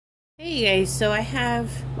Hey guys, so I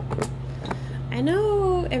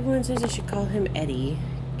know everyone says I should call him Eddie,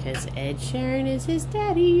 because Ed Sheeran is his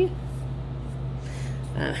daddy.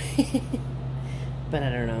 But I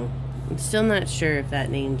don't know. I'm still not sure if that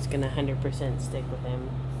name's gonna 100% stick with him.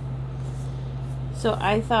 So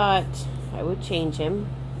I thought I would change him,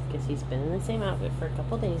 because he's been in the same outfit for a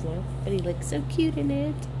couple days now, but he looks so cute in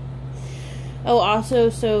it. Oh, also,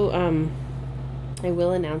 I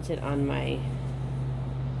will announce it on my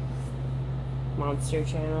Monster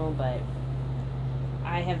channel, but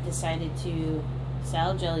I have decided to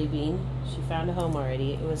sell Jelly Bean. She found a home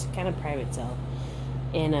already. It was kind of private sale,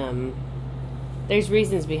 and there's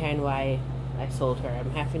reasons behind why I sold her.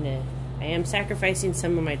 I am sacrificing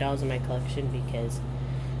some of my dolls in my collection because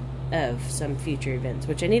of some future events,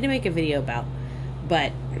 which I need to make a video about.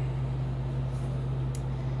 But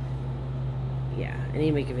yeah, I need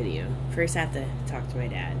to make a video. First I have to talk to my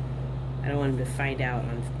dad. I don't want him to find out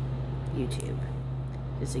on YouTube,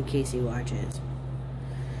 just in case he watches.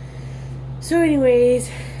 So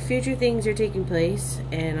anyways, future things are taking place,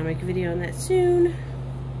 and I'll make a video on that soon.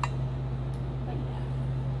 But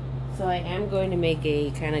yeah. So I am going to make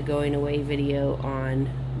a kind of going away video on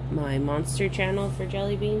my Monster channel for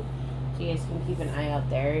Jelly Bean, so you guys can keep an eye out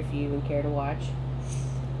there if you even care to watch.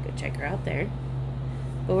 Go check her out there.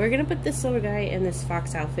 But we're gonna put this little guy in this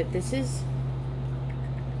fox outfit. This is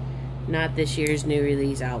not this year's new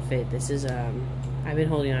release outfit. This is I've been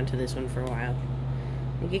holding on to this one for a while.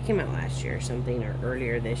 I think it came out last year or something, or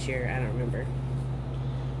earlier this year, I don't remember.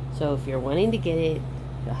 So if you're wanting to get it,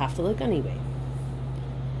 you'll have to look on eBay.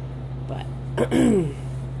 But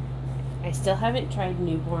I still haven't tried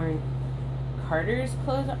newborn Carter's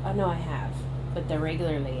clothes. Oh no, I have, but the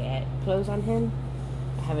regular layette clothes on him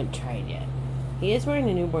I haven't tried yet. He is wearing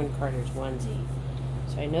a newborn Carter's onesie,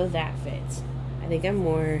 so I know that fits. I think I'm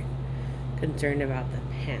more concerned about the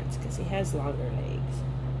pants because he has longer legs.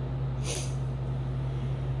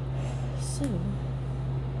 So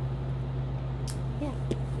yeah,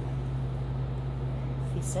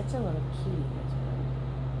 he's such a little cutie, this one.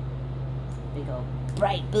 Big old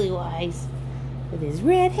bright blue eyes with his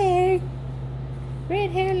red hair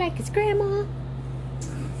like his grandma.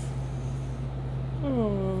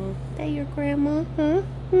 Oh, that your grandma, huh?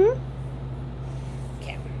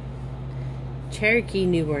 Okay. Cherokee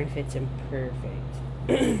newborn fits him perfect,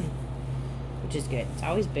 which is good. It's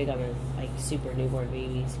always big on the like super newborn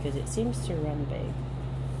babies because it seems to run big.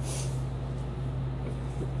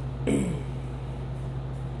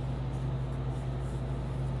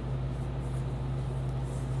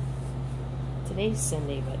 Today's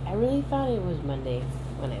Sunday, but I really thought it was Monday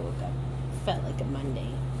when I woke up. Felt like a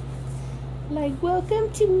Monday. Like,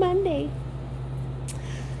 welcome to Monday.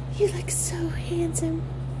 You look so handsome.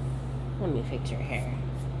 Let me fix your hair.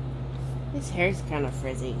 This hair's kind of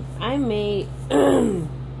frizzy. I may...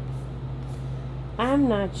 I'm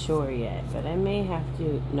not sure yet, but I may have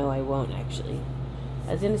to... No, I won't, actually.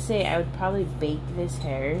 I was going to say I would probably bake this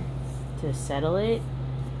hair to settle it,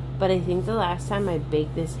 but I think the last time I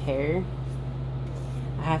baked this hair,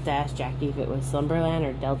 I have to ask Jackie if it was Slumberland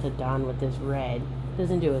or Delta Dawn with this red. It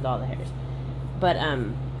doesn't do it with all the hairs. But,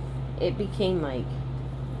 it became, like,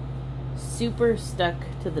 super stuck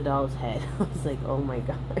to the doll's head. I was like, oh my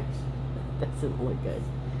gosh, that doesn't look good.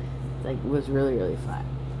 It's like, it was really, really flat.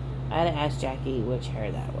 I had to ask Jackie which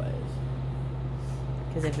hair that was.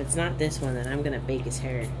 Because if it's not this one, then I'm going to bake his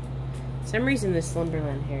hair. For some reason, this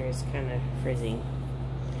Slumberland hair is kind of frizzy.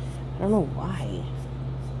 I don't know why.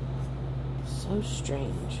 So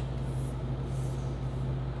strange.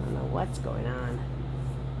 I don't know what's going on.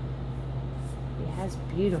 He has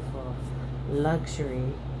beautiful luxury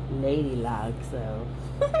lady locks, though.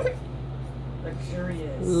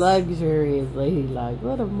 Luxurious. Luxurious lady locks.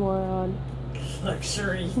 What a moron.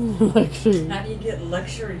 Luxury. Luxury. How do you get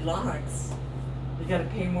luxury locks? You gotta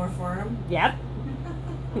pay more for them? Yep.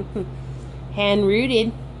 Hand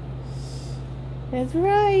rooted. That's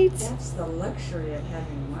right. That's the luxury of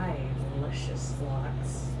having my luscious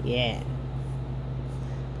locks. Yeah.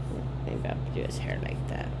 Maybe I'll do his hair like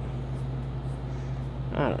that.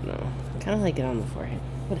 I don't know. I kind of like it on the forehead.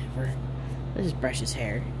 Whatever. Let's just brush his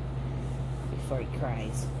hair before he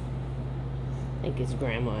cries. Like his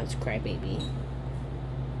grandma's crybaby.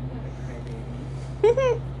 I'm not a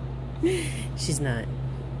crybaby. She's not.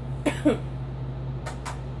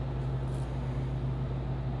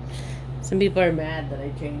 Some people are mad that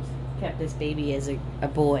I kept this baby as a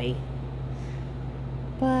boy.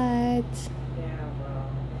 But Yeah, well,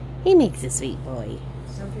 he makes a sweet boy.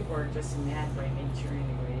 some people are just mad by nature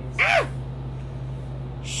anyways. Ah!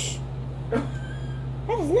 Shh.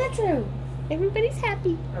 That is not true. Everybody's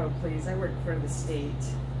happy. Oh, please. I work for the state.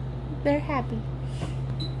 They're happy.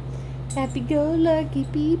 Happy-go-lucky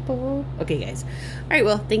people. Okay, guys. All right,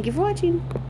 well, thank you for watching.